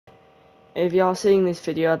If you're seeing this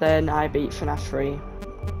video, then I beat FNAF 3.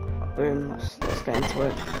 Boom, let's get into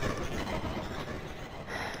it.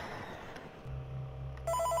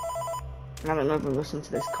 I don't know if I'll listen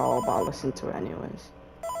to this call, but I'll listen to it anyways.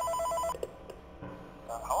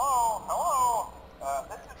 Hello.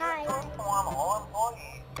 This is just to inform all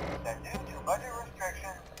employees that due to budget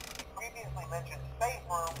restrictions, the previously mentioned safe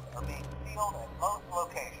rooms are being sealed at most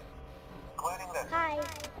locations, including this.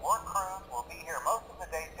 Work crews will be here most of the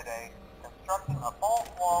day today, constructing a false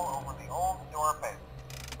wall over the old door face.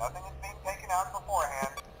 Nothing is being taken out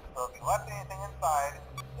beforehand, so if you left anything inside,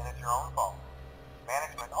 then it's your own fault.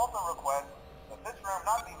 Management also requests that this room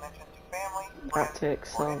not be mentioned to family, friends,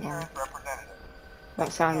 or insurance representatives.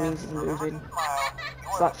 That sound means it's moving.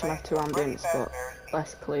 It's like FNAF 2 ambience, but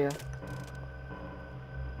less clear.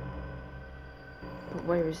 But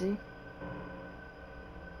where is he?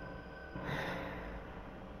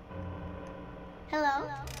 Hello?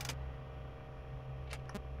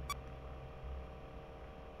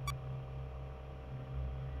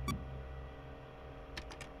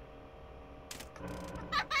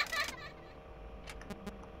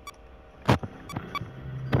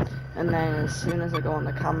 And then as soon as I go on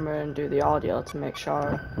the camera and do the audio to make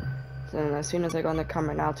sure, then as soon as I go on the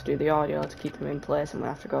camera now to do the audio to keep him in place, I'm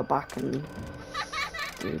gonna have to go back and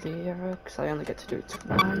do the error because I only get to do it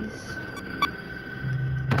twice.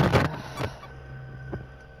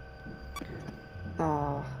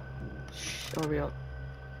 Oh, hurry up.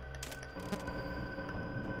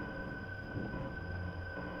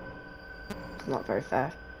 It's not very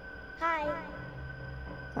fair. Hi.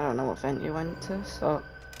 I don't know what vent you went to, so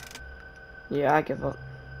yeah, I give up.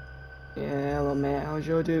 Yeah, hello mate, how's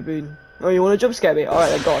your day been? Oh, you wanna jump scare me? Alright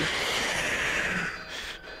then, go on.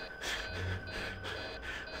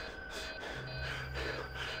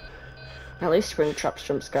 At least Springtrap's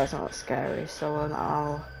jump scares aren't scary, so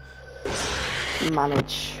I'll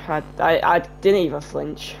manage. I didn't even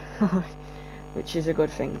flinch, which is a good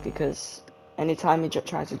thing because anytime he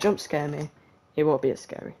tries to jump scare me, it won't be as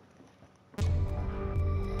scary.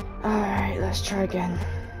 Alright, let's try again.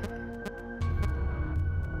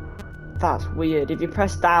 That's weird. If you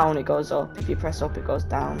press down, it goes up. If you press up, it goes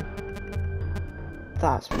down.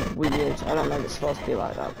 That's weird. I don't know if it's supposed to be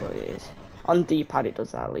like that, but it is. On D-pad, it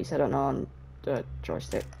does that at least. I don't know on the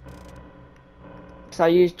joystick. Because I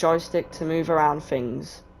use joystick to move around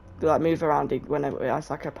things. Like, move around it whenever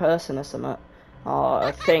it's like a person or something. Or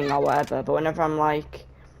a thing or whatever. But whenever I'm, like,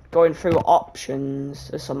 going through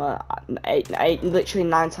options or something, literally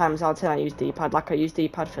 9 times out of 10 I use D-pad. Like, I use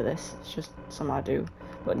D-pad for this. It's just something I do.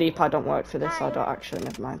 But D-pad don't work for this, so I don't actually,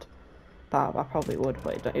 never mind. But I probably would,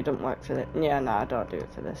 but it don't work for it. Yeah, no, I don't do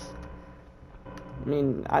it for this. I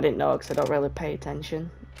mean, I didn't know because I don't really pay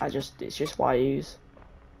attention. It's just what I use.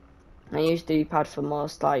 I use D-pad for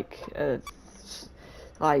most, like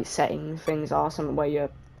setting things or something where you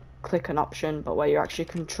click an option, but where you're actually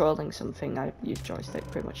controlling something, I use joystick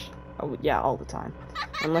pretty much. Yeah, all the time.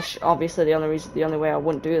 Unless, obviously, the only way I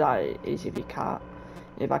wouldn't do that is if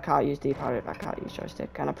I can't use D-pad, if I can't use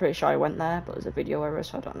joystick. And I'm pretty sure I went there, but there's a video error,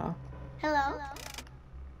 so I don't know. Hello?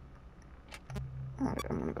 Alright,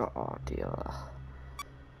 I'm gonna go audio.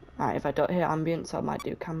 Alright, if I don't hear ambience, I might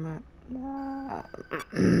do camera. No,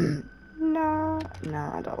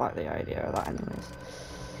 I don't like the idea of that anyways.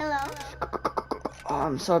 Hello? Oh,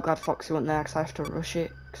 I'm so glad Foxy went there, because I have to rush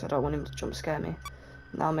it, because I don't want him to jump scare me.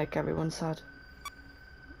 And that'll make everyone sad.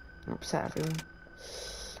 Upset everyone.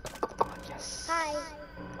 Yes. Hi.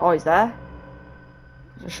 Oh, he's there?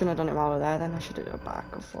 I shouldn't have done it while we're there then. I should have done back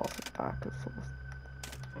and forth, back and forth.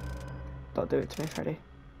 Don't do it to me, Freddy.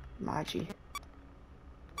 My G.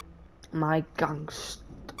 My gangst.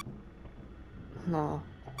 No.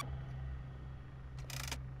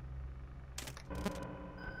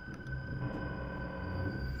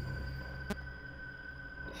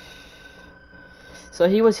 So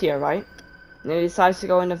he was here, right? And he decides to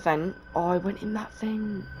go in the vent. Oh, I went in that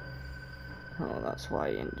thing. Oh, that's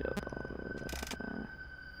why he ended up.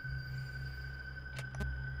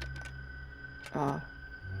 Oh.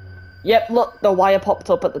 Yep, look, the wire popped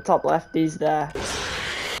up at the top left. He's there.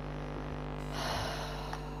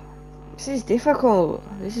 This is difficult.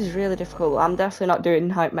 This is really difficult. I'm definitely not doing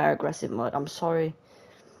Nightmare Aggressive mode. I'm sorry.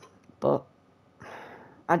 But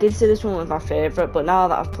I did say this one was my favourite, but now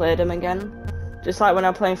that I've played him again, just like when I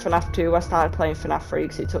was playing FNAF 2, I started playing FNAF 3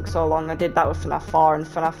 because it took so long. I did that with FNAF 4 and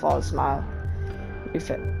FNAF 4 Smile. If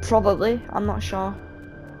it, probably, I'm not sure.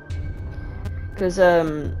 Because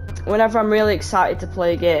whenever I'm really excited to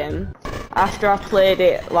play a game, after I've played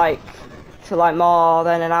it like for like more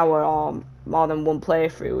than an hour or more than one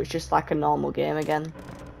playthrough, it's just like a normal game again.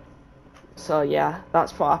 So yeah,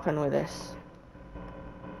 that's what happened with this.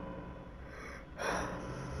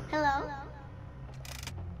 Hello?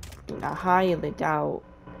 I highly doubt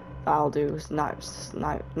that I'll do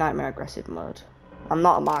Nightmare Aggressive mode. I'm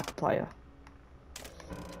not a mark player.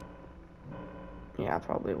 Yeah, I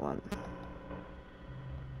probably won't.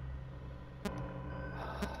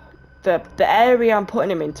 The area I'm putting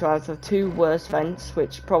him into has the 2 worst vents,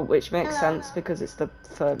 which makes sense because it's the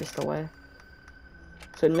furthest away.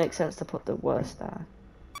 So it makes sense to put the worst there.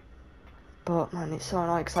 But man, it's so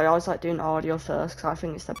annoying because I always like doing audio first because I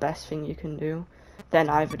think it's the best thing you can do. Then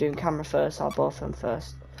either doing camera first or both of them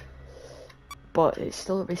first. But it's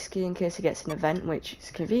still risky in case he gets an event, which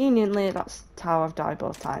is conveniently, that's how I've died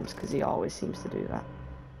both times because he always seems to do that.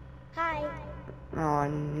 Hi. Oh,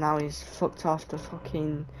 and now he's fucked off to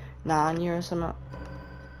fucking Narnia or something.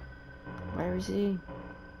 Where is he?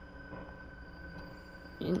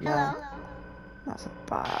 In there. Hello? That's a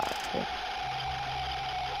bad hit.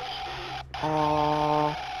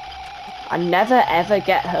 Oh, I never ever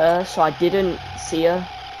get her, so I didn't see her.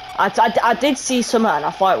 I did see something and I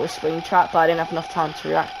thought it was Springtrap, but I didn't have enough time to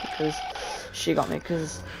react because she got me.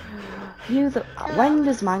 Because when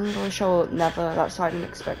does Mango show up? Never. That's why I didn't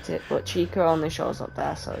expect it. But Chica only shows up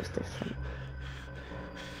there, so it's different.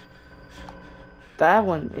 There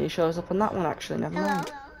one, he shows up on that one actually. Never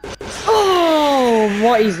mind. Oh,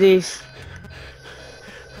 what is this?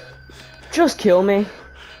 Just kill me.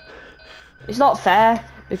 It's not fair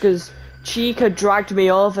because Chica dragged me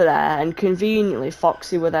over there and conveniently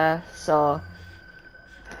Foxy were there, so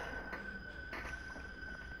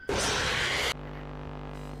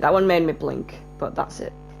that one made me blink, but that's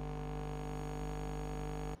it.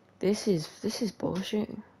 This is bullshit.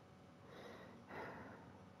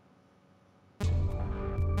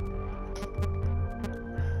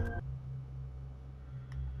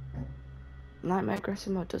 Nightmare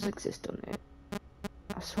Aggressive mode does exist on it.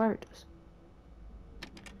 I swear it does.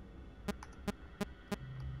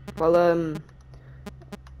 Well,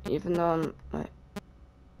 even though I'm like,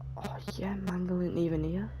 oh yeah, Mango isn't even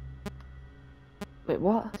here. Wait,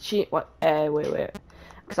 what? What? Wait.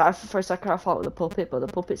 Because for a second I thought it was the puppet, but the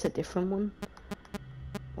puppet's a different one.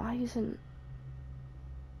 Why isn't?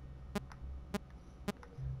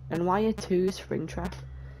 And why are 2 Springtrap?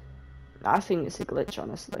 I think it's a glitch,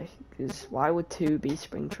 honestly. Because why would 2 be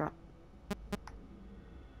Springtrap?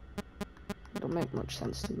 It don't make much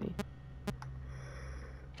sense to me.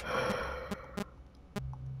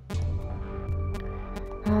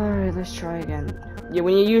 Alright, let's try again. Yeah,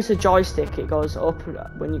 when you use the joystick, it goes up.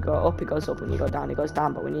 When you go up, it goes up. When you go down, it goes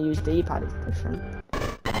down. But when you use D-pad, it's different.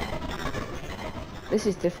 This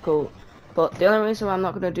is difficult. But the only reason why I'm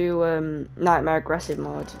not going to do Nightmare Aggressive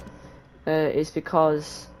mode is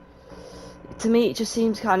because, to me, it just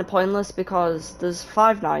seems kind of pointless because there's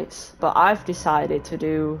 5 nights, but I've decided to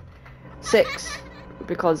do 6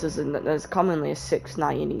 because there's commonly a 6th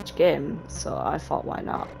night in each game. So I thought, why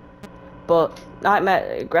not? But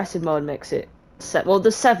Nightmare Aggressive mode makes it well,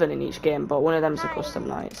 there's 7 in each game, but one of them's a custom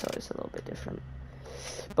night, so it's a little bit different.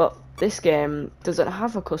 But this game doesn't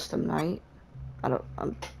have a custom night. I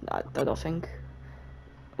don't think,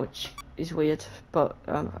 which is weird. But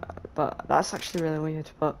that's actually really weird.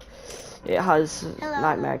 But it has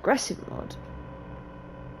Nightmare Aggressive mode.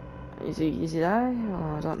 Is he there?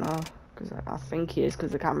 Oh, I don't know, because I think he is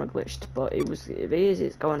because the camera glitched. But if he is,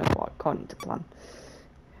 it's going according to plan.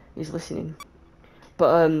 He's listening.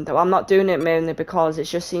 But I'm not doing it mainly because it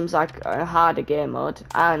just seems like a harder game mode,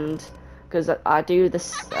 and because I do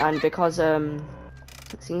this, and because it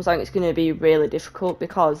seems like it's going to be really difficult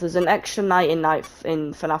because there's an extra night in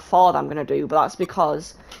FNAF 4 that I'm going to do, but that's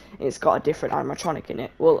because it's got a different animatronic in it.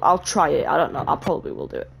 Well, I'll try it. I don't know. I probably will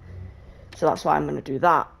do it. So that's why I'm going to do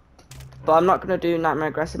that. But I'm not going to do Nightmare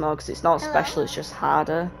Aggressive mode because it's not special. It's just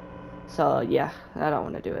harder. So yeah, I don't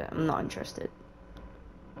want to do it. I'm not interested.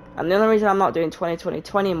 And the only reason I'm not doing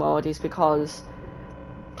 2020 mode is because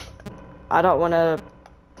I don't want to,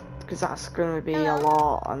 because that's going to be a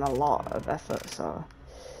lot of effort. So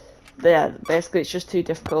yeah, basically it's just too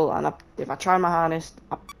difficult, and if I try my hardest,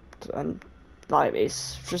 and like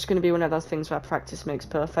it's just going to be one of those things where practice makes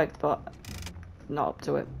perfect, but not up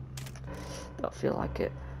to it. Don't feel like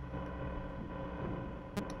it.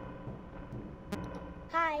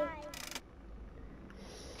 Hi.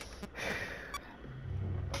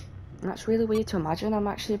 That's really weird to imagine. I'm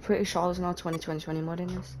actually pretty sure there's no 2020 mod in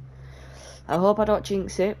this. I hope I don't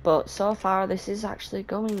jinx it, but so far this is actually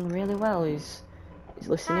going really well. He's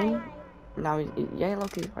listening. Hi. Now, yeah,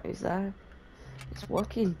 look, he's there. It's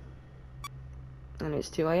working. And it's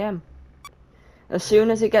 2 AM. As soon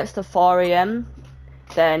as it gets to 4 AM,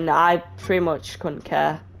 then I pretty much couldn't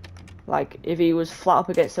care. Like, if he was flat up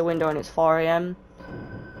against the window and it's 4 AM,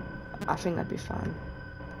 I think that'd be fine.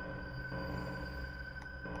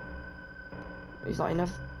 He's not in a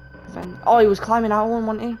vent. Oh, he was climbing out one,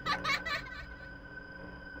 wasn't he?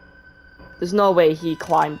 There's no way he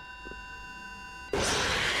climbed.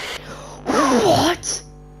 What?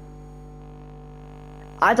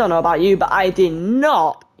 I don't know about you, but I did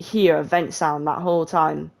not hear a vent sound that whole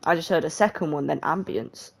time. I just heard a second one, then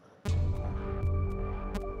ambience.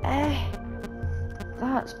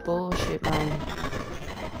 That's bullshit, man.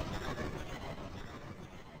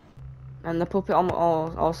 And the puppet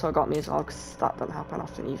also got me as well, because that doesn't happen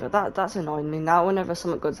often either. That's annoying me. Now whenever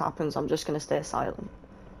something good happens, I'm just going to stay silent.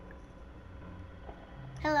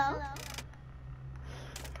 Hello?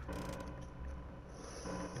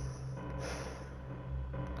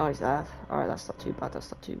 Oh, he's there. Alright, that's not too bad,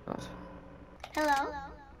 that's not too bad. Hello?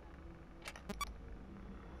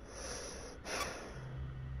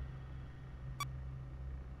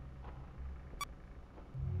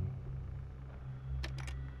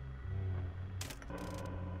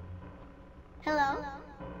 Hello?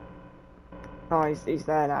 Oh, he's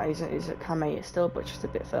there now. He's at Cam 8 still, but just a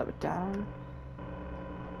bit further down.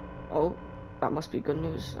 Oh, that must be good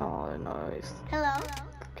news. Oh no, it's... Hello?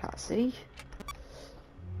 Can't see.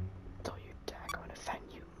 Don't you dare go in a vent,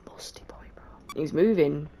 you musty boy, bro. He's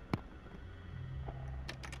moving.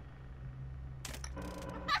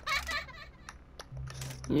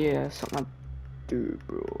 Yeah, something I do,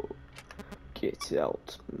 bro. Get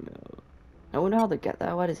out. No. I wonder how they get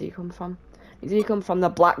there. Where does he come from? Does he come from the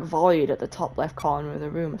black void at the top left corner of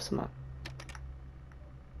the room or something?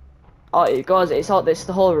 Oh, it goes, it's all this,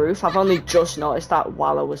 the whole roof. I've only just noticed that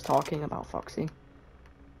while I was talking about Foxy.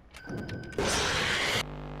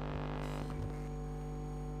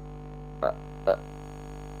 What?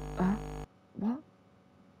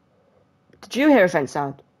 Did you hear a vent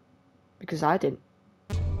sound? Because I didn't.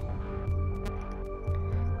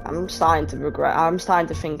 I'm starting to regret, I'm starting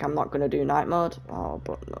to think I'm not going to do night mode. Oh,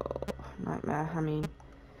 but no. Nightmare, I mean.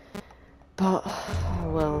 But, I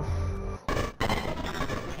will.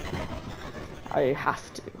 I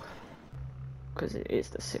have to. Because it is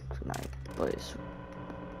the 6th night. But it's...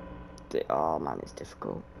 Oh man, it's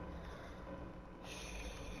difficult.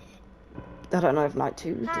 I don't know if night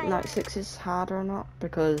 6 is harder or not.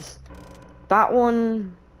 Because that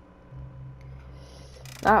one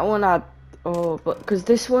I... Oh, but because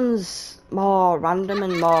this one's more random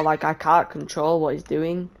and more like I can't control what he's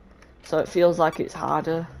doing. So it feels like it's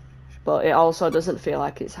harder. But it also doesn't feel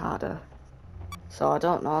like it's harder. So I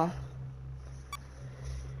don't know.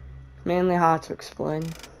 Mainly hard to explain.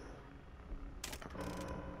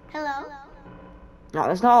 Hello? No,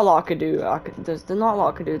 there's not a lot I could do. There's not a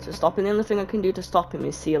lot I can do to stop him. The only thing I can do to stop him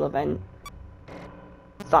is seal a vent.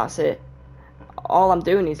 That's it. All I'm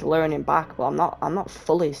doing is luring him back, but I'm not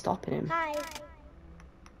fully stopping him. Hi.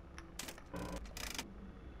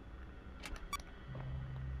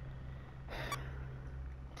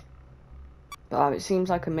 But it seems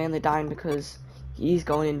like I'm mainly dying because he's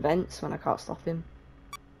going in vents when I can't stop him.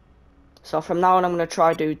 So from now on, I'm going to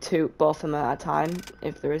try do both of them at a time,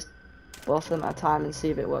 if there is both of them at a time, and see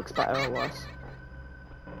if it works better or worse.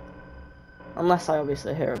 Unless I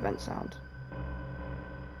obviously hear a vent sound.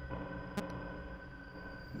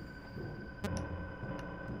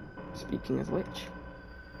 Speaking of which...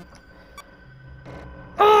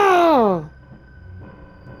 Oh!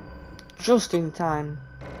 Just in time.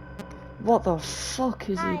 What the fuck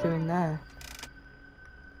is he doing there?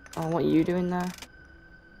 Oh, what are you doing there?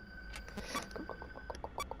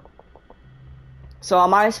 So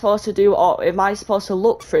am I supposed to do, or am I supposed to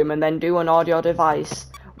look through him and then do an audio device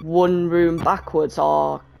one room backwards,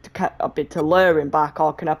 or to lure him back,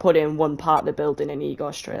 or can I put in one part of the building and he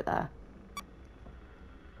goes straight there?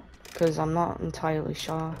 Because I'm not entirely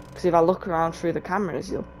sure. Because if I look around through the cameras,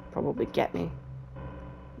 he'll probably get me.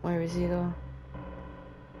 Where is he though?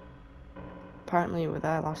 Apparently you were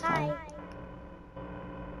there last time.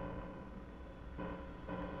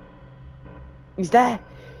 He's there!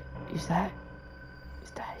 He's there!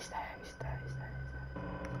 He's there, he's there, he's there, he's there,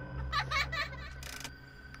 he's there.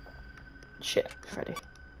 Shit, Freddy.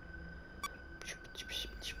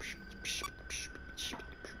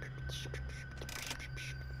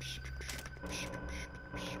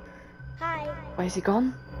 Hi. Where's he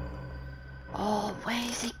gone? Oh, where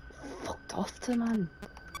is he fucked off to, man?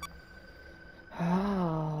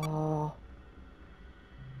 Oh.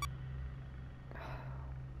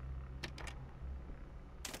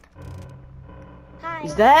 Hi.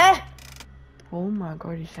 He's there? Oh my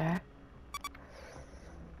god, he's there.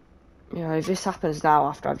 You know, if this happens now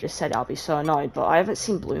after I've just said it, I'll be so annoyed, but I haven't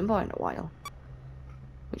seen Bloom Boy in a while.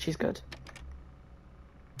 which is good.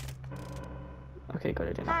 Okay, good,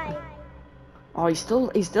 it didn't Hi. happen. Oh, he's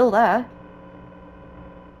still there.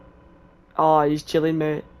 Oh, he's chilling,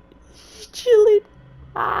 mate. He's chilling.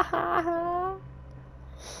 I'm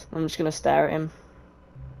just gonna stare at him.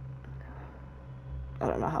 I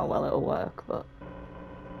don't know how well it'll work, but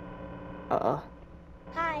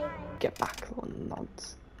Hi. get back, little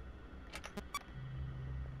nods.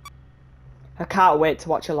 I can't wait to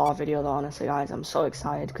watch a lore video though, honestly guys. I'm so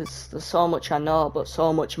excited because there's so much I know, but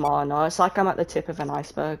so much more I know. It's like I'm at the tip of an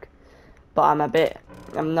iceberg, but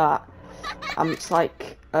I'm not. It's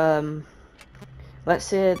like, let's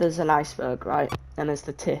say there's an iceberg, right? And there's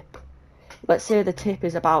the tip. Let's say the tip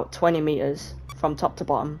is about 20 meters from top to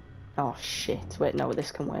bottom. Oh shit, wait, no,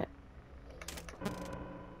 this can wait.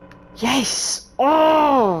 Yes!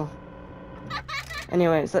 Oh!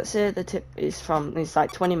 Anyways, let's say the tip is it's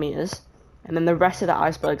like 20 meters, and then the rest of the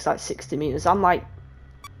iceberg's like 60 meters. I'm like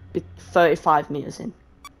 35 meters in,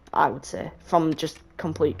 I would say, from just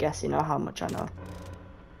complete guessing or how much I know.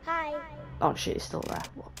 Hi. Oh shit, he's still there.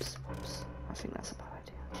 Whoops. I think that's a bad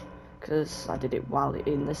idea. Because I did it while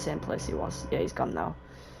in the same place he was. Yeah, he's gone now.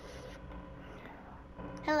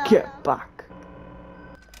 Hello. Get back.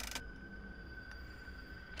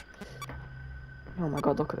 Oh my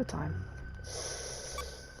god, look at the time.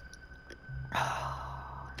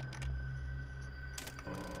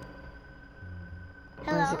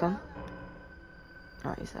 Hello. Where's he gone?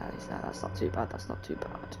 Oh, he's there. That's not too bad.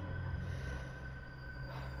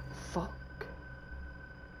 Fuck.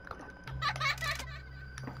 Come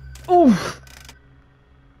on. Oof!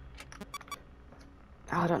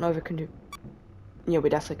 I don't know if we can do... Yeah, we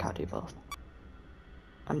definitely can't do both.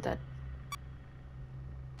 I'm dead.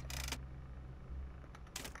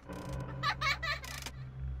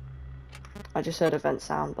 I just heard a vent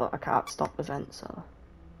sound, but I can't stop the vent, so...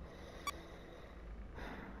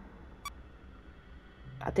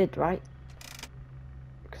 I did, right?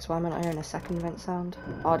 Because why am I not hearing a second vent sound?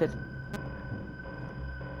 Oh, I did.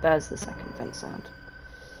 There's the second vent sound.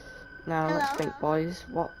 Now, Hello? let's think, boys.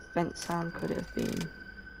 What vent sound could it have been?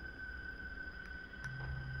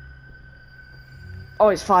 Oh,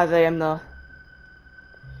 it's 5 AM though.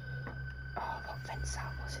 Oh, what vent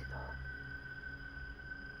sound was it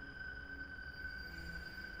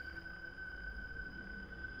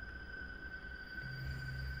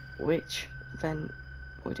though? Which vent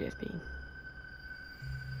would it have been?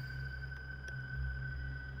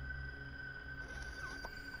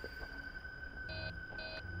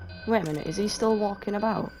 Wait a minute, is he still walking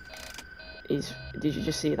about? Did you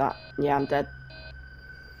just see that? Yeah, I'm dead.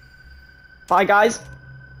 Bye, guys.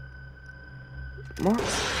 What?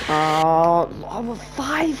 Oh,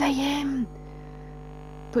 5 AM.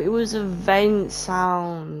 But it was a vent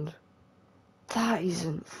sound. That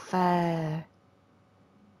isn't fair.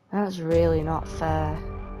 That's really not fair.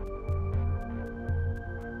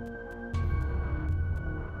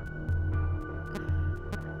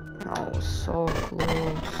 Oh, so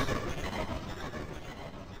close.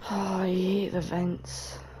 Oh, I hate the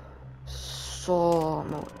vents so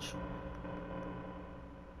much.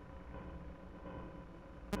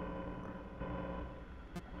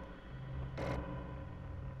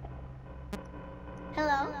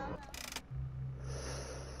 Hello.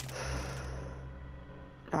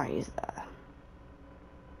 Oh, he's there.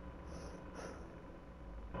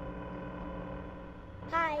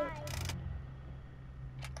 Hi.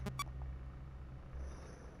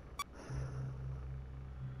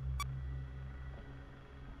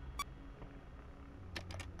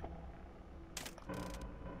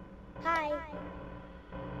 Hi.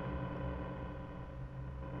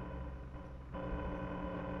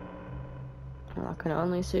 Well, I can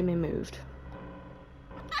only assume he moved.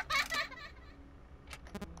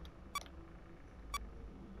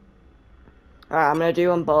 Alright, I'm gonna do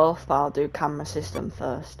them both, but I'll do camera system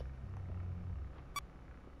first.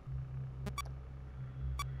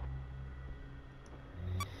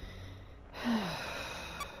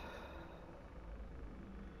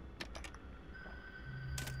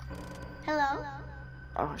 Hello.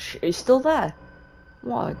 Oh shit, he's still there?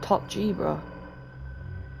 What a top G, bro.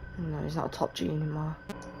 No, he's not a top G anymore.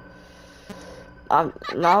 Now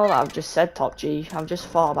that I've just said top G, I've just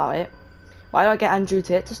thought about it. Why do I get Andrew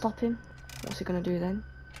Tate to stop him? What's he gonna do then?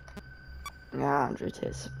 Yeah, Andrew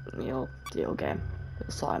Tate's he'll game. He'll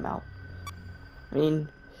sort him out. I mean,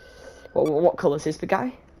 what colour's is the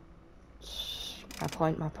guy? My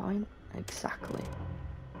point. Exactly.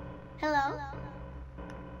 Hello.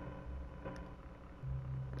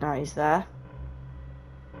 Alright, he's there.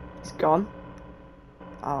 He's gone.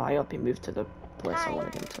 Oh, I hope he moved to the place I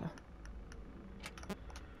wanted him to.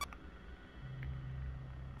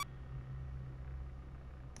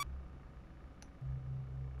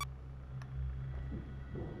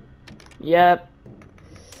 Yep.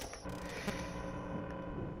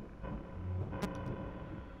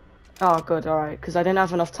 Oh, good, alright, because I didn't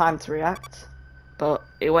have enough time to react. But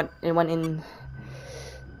it went in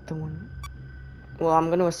the one. Well, I'm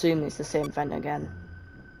going to assume it's the same vent again.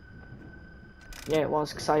 Yeah, it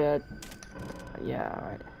was, because I heard... Yeah,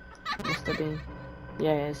 alright. Must have been.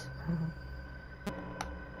 Yeah, it is.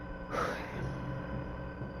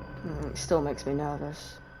 It still makes me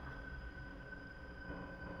nervous.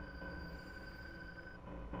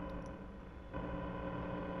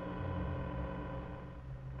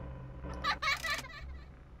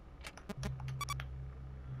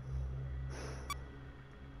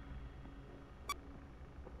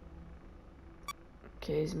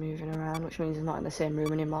 Okay, he's moving around, which means he's not in the same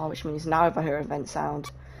room anymore, which means now if I hear a vent sound,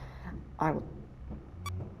 I will...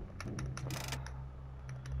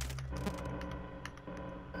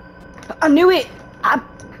 I knew it! I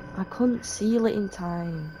couldn't seal it in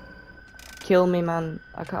time. Kill me, man.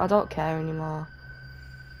 I don't care anymore.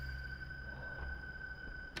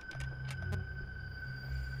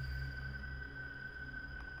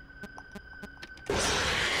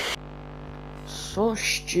 So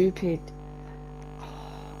stupid.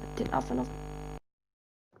 I didn't have enough.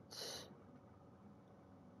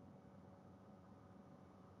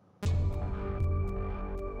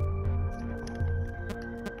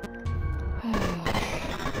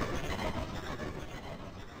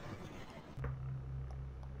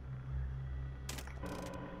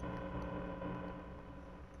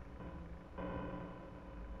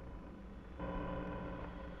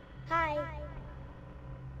 Hi.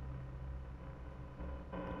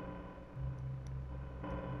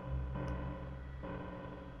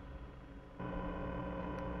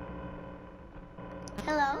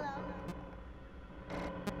 Hello.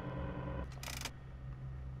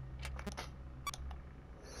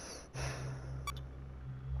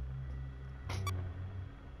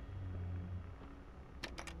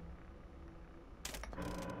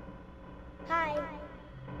 Hi.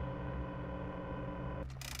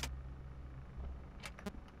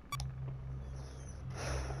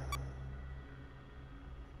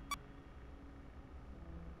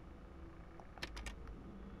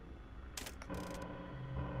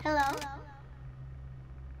 Hello.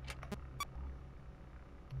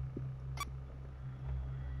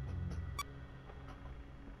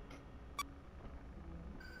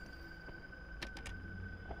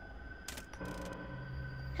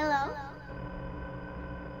 Hello.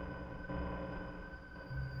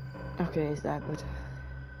 Okay, is that good?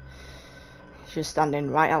 He's just standing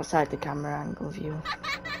right outside the camera angle view.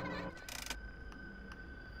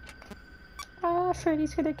 Ah,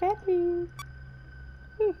 Freddy's gonna get me.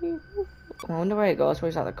 I wonder where he goes.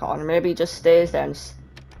 Where's at the corner? Maybe he just stays there and...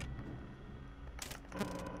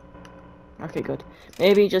 Okay, good.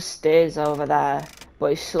 Maybe he just stays over there,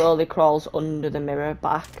 but he slowly crawls under the mirror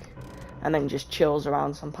back, and then just chills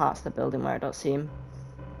around some parts of the building where I don't see him.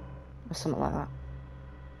 Or something like that.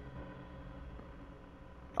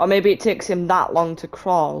 Or maybe it takes him that long to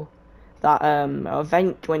crawl that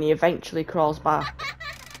when he eventually crawls back,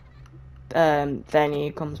 then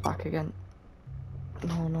he comes back again.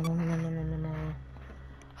 No, no, no, no, no, no, no, no, no.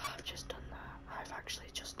 I've just done that. I've actually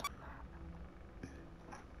just done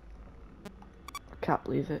that. I can't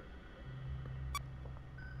believe it.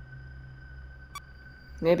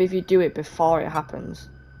 Maybe if you do it before it happens,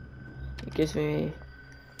 it gives me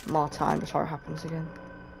more time before it happens again.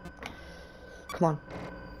 Come on.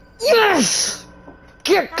 Yes!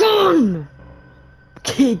 Get gone!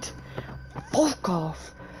 Kid! Fuck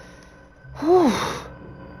off!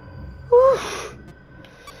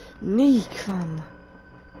 Neek, fam.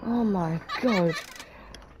 Oh my god.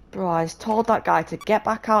 Bro, I told that guy to get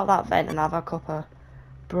back out of that vent and have a cuppa.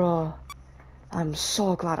 Bro, I'm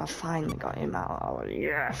so glad I finally got him out. Oh,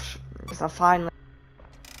 yes! Because I finally...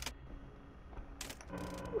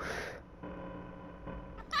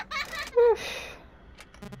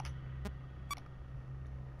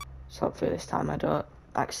 So hopefully this time I don't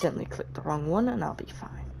accidentally click the wrong one and I'll be fine.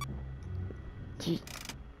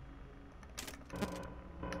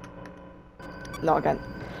 Not again.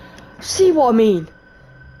 See what I mean?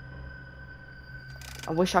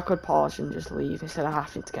 I wish I could pause and just leave instead of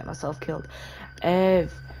having to get myself killed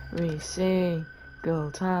every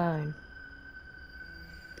single time.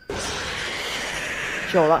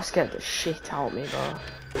 Yo, that scared the shit out of me though.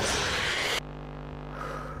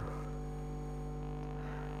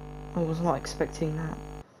 I was not expecting that.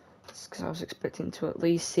 It's because I was expecting to at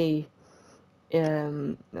least see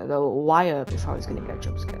the wire before I was going to get a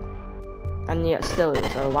jump scare. And yet still it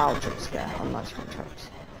was a wild jump scare on my traps.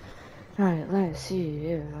 Right, let's see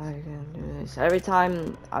if I can do this. Every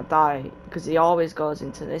time I die, because he always goes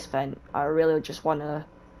into this vent, I really just want to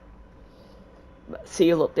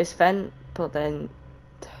seal up this vent, but then,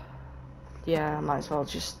 yeah, I might as well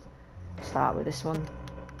just start with this one.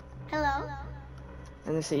 Hello?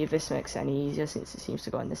 And see if this makes it any easier, since it seems to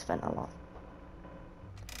go in this vent a lot.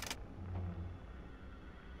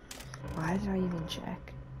 Why did I even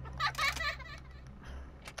check?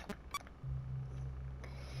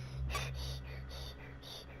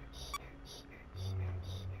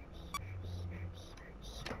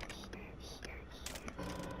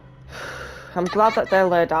 I'm glad that they're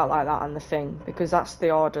laid out like that on the thing, because that's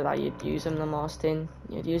the order that you'd use them the most in.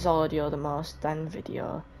 You'd use audio the most, then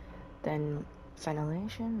video, then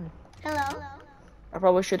ventilation. Hello? I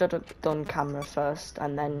probably should have done camera first,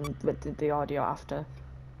 and then with the audio after.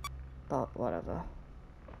 But whatever.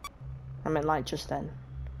 I mean, like, just then.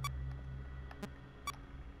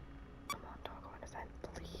 Come on, don't go in a vent,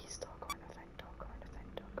 please. Don't go in a vent, don't go in a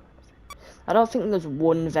vent, don't go in a vent. I don't think there's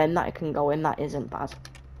one vent that I can go in that isn't bad.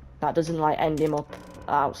 That doesn't, like, end him up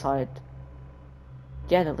outside.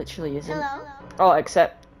 Yeah, there literally isn't. Hello? Oh,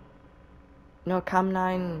 except... No, Cam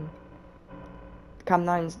 9... Cam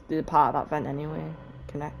 9's the part of that vent anyway.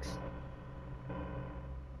 It connects.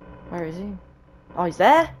 Where is he? Oh, he's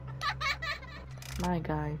there? My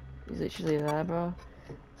guy. He's literally there, bro.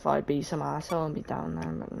 Thought I'd be some arsehole and be down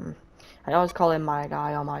there, but... I always call him my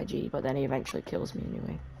guy or my G, but then he eventually kills me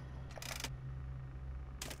anyway.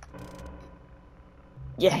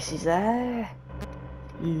 Yes, he's there!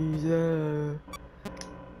 He's there!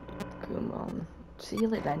 Come on.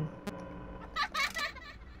 Seal it then.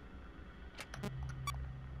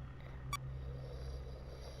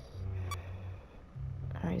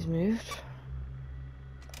 Alright, he's moved.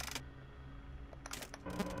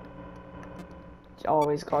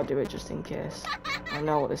 Always gotta do it just in case. I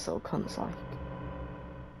know what this little cunt's like.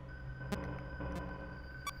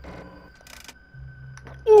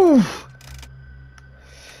 Oof!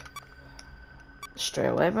 Straight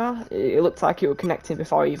away, bro. It looked like you were connecting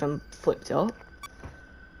before you even flipped it up.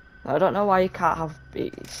 I don't know why you can't have...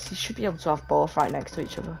 You should be able to have both right next to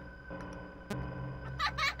each other.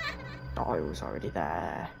 Oh, he was already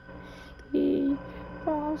there. He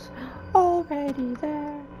was already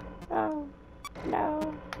there. Oh,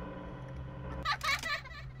 no.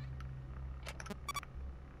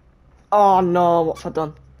 Oh, no. What have I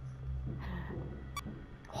done?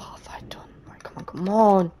 What have I done? Right, come on, come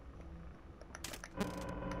on.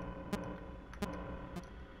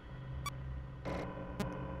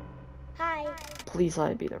 Hi. Please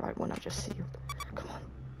let it be the right one I just sealed. Come on.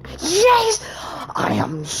 Yes! I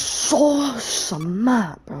am so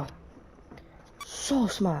smart, bro. So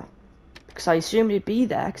smart. Because I assumed he'd be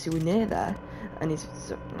there, because he was near there. And he's...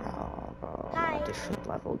 Oh, bro, I'm on a different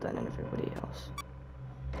level than everybody else.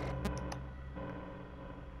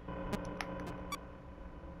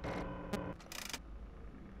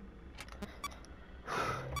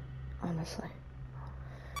 Honestly.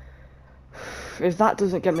 If that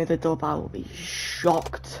doesn't get me the dub, I will be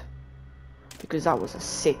shocked. Because that was a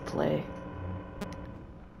sick play.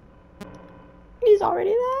 He's already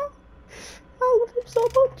there. I love him so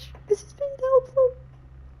much. This has been helpful.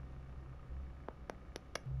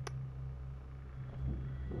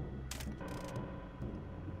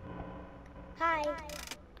 Hi.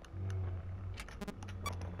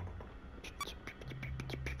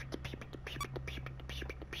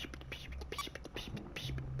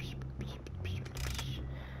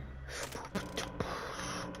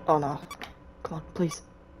 Oh no. Come on, please.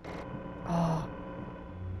 Oh.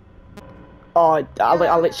 Oh,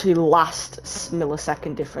 I literally last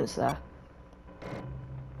millisecond difference there.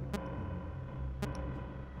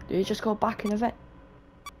 Do you just go back in a vent?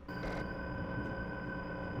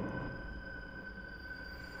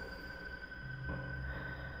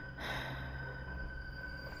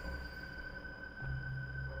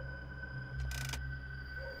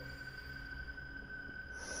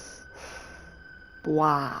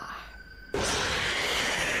 Wow.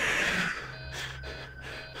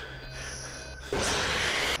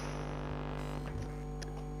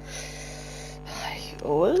 I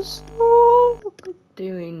was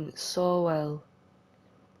doing so well.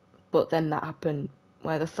 But then that happened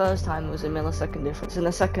where the first time was a millisecond difference and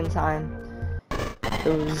the second time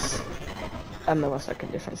there was a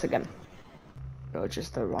millisecond difference again. Or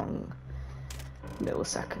just the wrong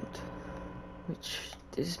millisecond. Which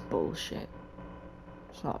is bullshit.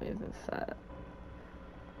 It's not even fair.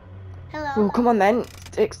 Hello? Oh, come on then.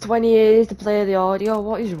 It takes 20 years to play the audio.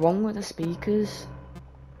 What is wrong with the speakers?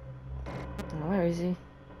 Oh, where is he?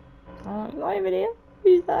 Oh, he's not even here.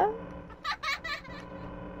 He's there.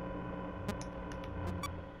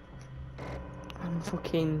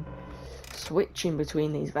 fucking switching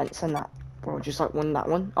between these vents and that. Bro, just like that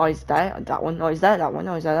one. Oh, he's there. That one. Oh, he's there. That one.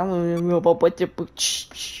 Oh, he's there. That one.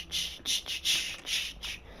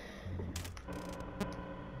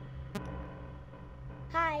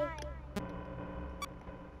 Hi.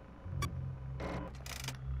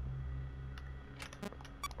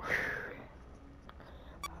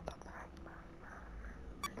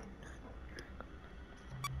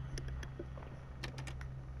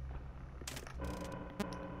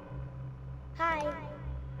 Hi.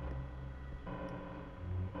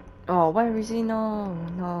 Oh, where is he? No,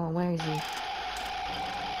 no, where is he?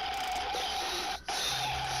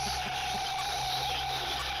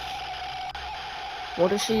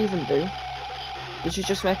 What does she even do? Did she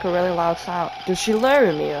just make a really loud sound? Does she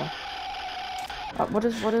lure me? What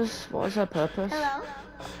is her purpose? Hello.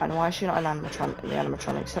 And why is she not in the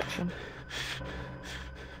animatronic section?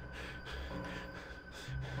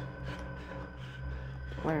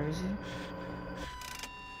 Where is he?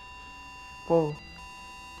 Whoa.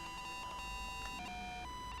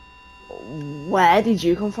 Where did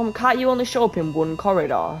you come from? Can't you only show up in one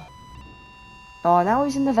corridor? Oh, now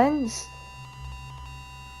he's in the vents.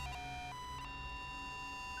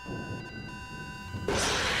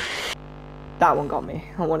 That one got me.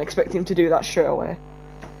 I wasn't expecting him to do that straight away.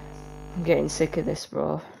 I'm getting sick of this,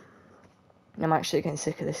 bro. I'm actually getting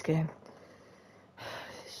sick of this game.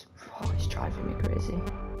 It's driving me crazy.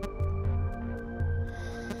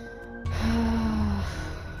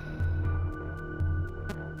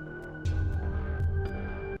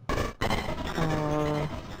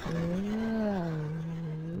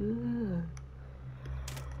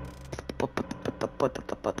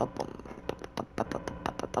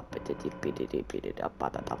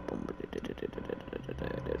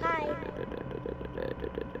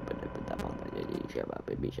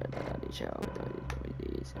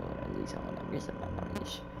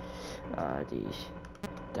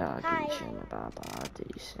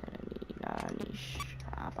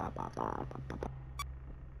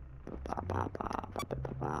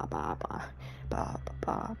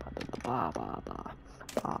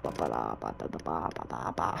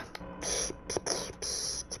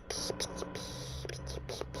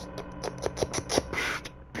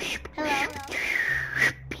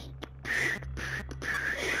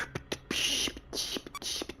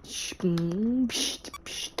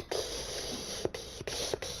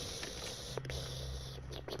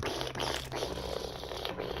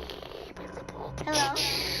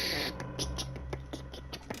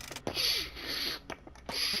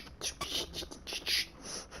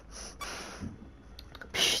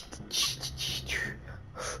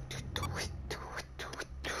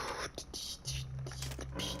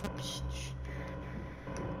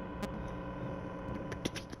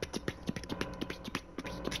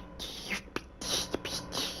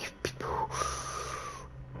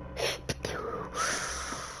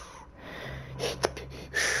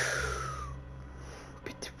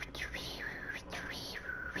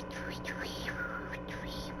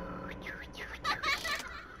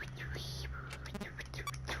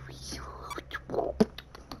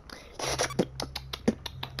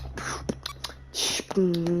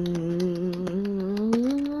 Hello.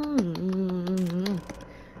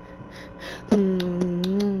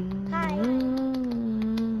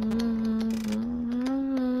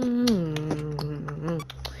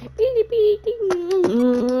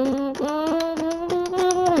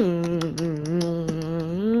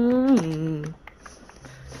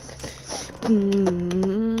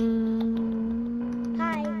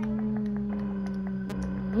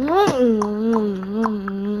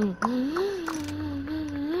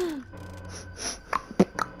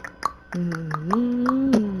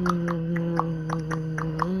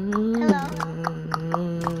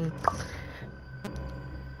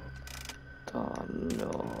 Oh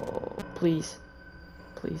no. Please.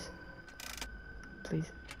 Please.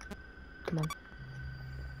 Please. Come on.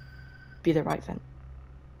 Be the right vent.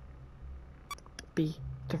 Be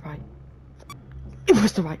the right. It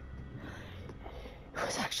was the right. It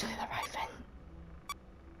was actually the right vent.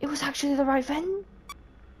 It was actually the right vent.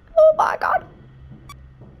 Oh my god.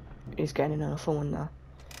 He's getting in another one now.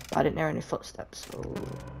 But I didn't hear any footsteps, so.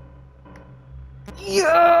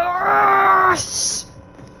 Yes!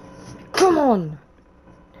 Come on!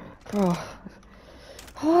 Bro.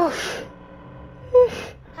 Oh.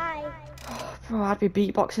 Hi. Bro, I'd be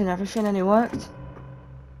beatboxing and everything and it worked.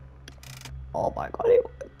 Oh my god, it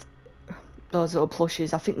worked. Those little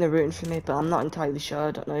plushies, I think they're rooting for me, but I'm not entirely sure.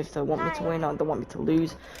 I don't know if they want me to win or they want me to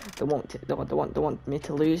lose. They want me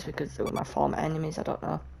to lose because they were my former enemies. I don't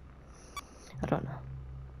know. I don't know.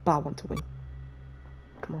 But I want to win.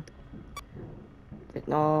 Come on.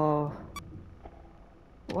 No.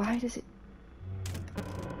 Why does it...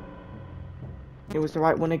 It was the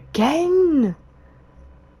right one again!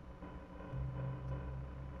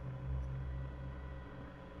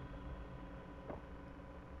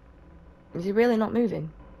 Is he really not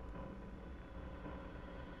moving?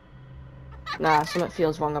 Nah, something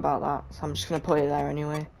feels wrong about that, so I'm just gonna put it there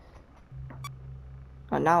anyway.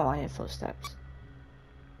 And now I hear footsteps.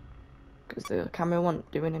 Because the camera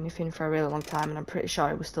wasn't doing anything for a really long time, and I'm pretty sure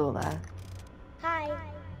it was still there. Hi.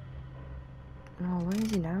 Oh, where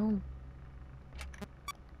is he now?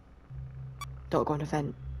 Don't go on a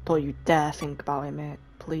vent. Don't you dare think about it, mate.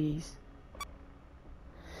 Please.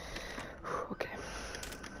 Okay.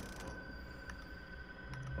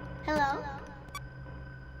 Hello.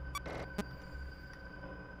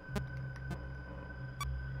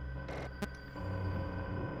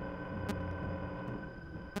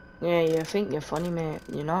 Yeah, you think you're funny, mate.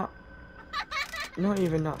 You're not. You're not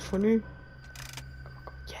even that funny. Oh my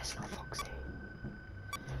God. Yes, no, Foxy.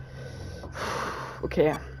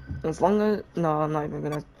 Okay. As long as... No, I'm not even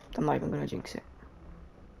gonna jinx it.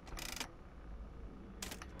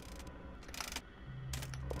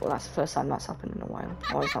 Well, that's the first time that's happened in a while.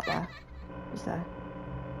 Oh, he's not there. He's there.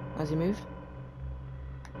 Has he moved?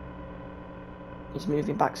 He's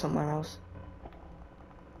moving back somewhere else.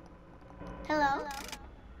 Hello.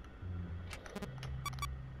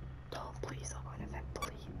 Oh, please don't go in a vent,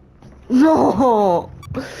 please. No!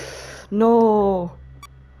 No!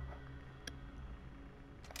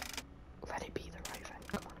 Let it be the right vent,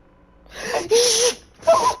 come on.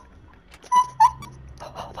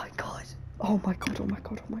 Oh my God. Oh my God, oh my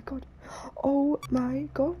God, oh my God. Oh my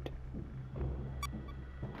God.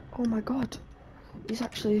 Oh my God. He's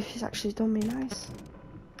actually done me nice.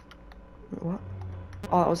 What?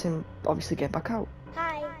 Oh, that was him obviously getting back out.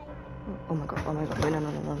 Hi. Oh my God, oh my God. Wait,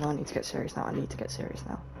 no, I need to get serious now. I need to get serious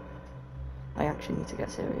now. I actually need to get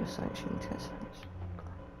serious. I actually need to get serious. Come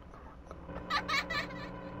on.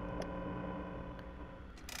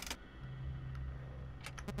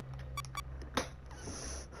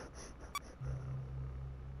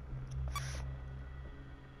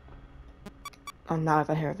 Oh, now if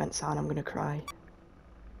I hear a vent sound, I'm gonna cry.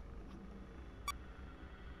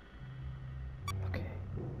 Okay.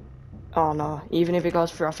 Oh no, even if it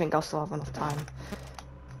goes through, I think I'll still have enough time.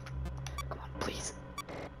 Come on, please.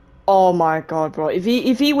 Oh my God, bro. If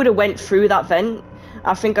he would have went through that vent,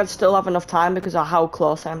 I think I'd still have enough time because of how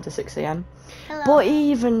close I am to 6 AM. Hello. But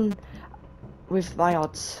even with my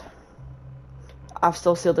odds, I've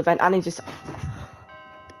still sealed the vent, and he just...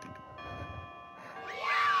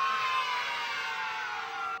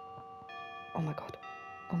 Oh my God.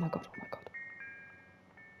 Oh my God, oh my God.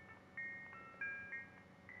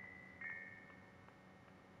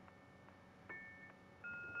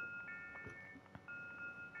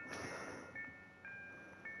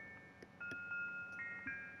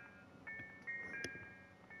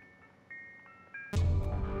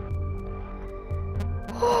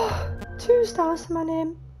 Oh, 2 stars to my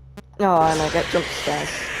name. Oh, and I get jump scares.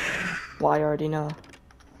 Well, I already know.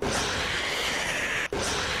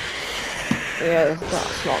 Yeah,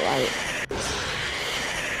 that's not right.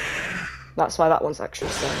 That's why that one's extra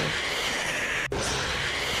scary.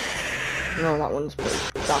 No, that one's pretty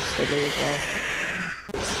dastardly as well.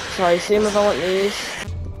 So I assume if I want these,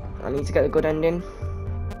 I need to get a good ending.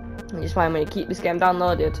 Which is why I'm going to keep this game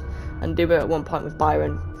downloaded and do it at one point with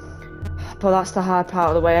Byron. But that's the hard part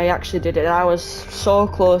of the way. I actually did it, and I was so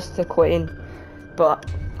close to quitting. But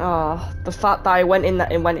the fact that I went in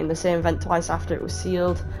the same vent twice after it was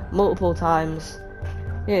sealed, multiple times,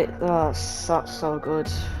 that's so good.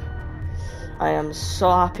 I am so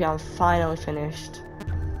happy I'm finally finished.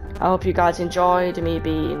 I hope you guys enjoyed me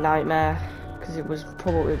beating Nightmare, because it was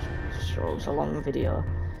probably a long video.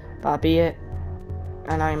 But I beat it,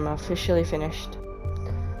 and I'm officially finished.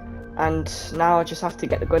 And now I just have to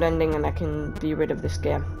get the good ending, and I can be rid of this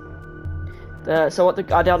game. I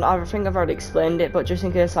think I've already explained it, but just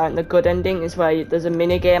in case, like, the good ending is where there's a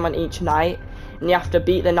mini game on each night, and you have to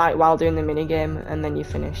beat the night while doing the mini game, and then you're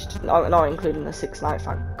finished. Not including the 6th night,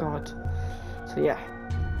 thank God. So yeah,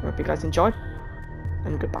 I hope you guys enjoyed,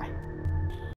 and goodbye.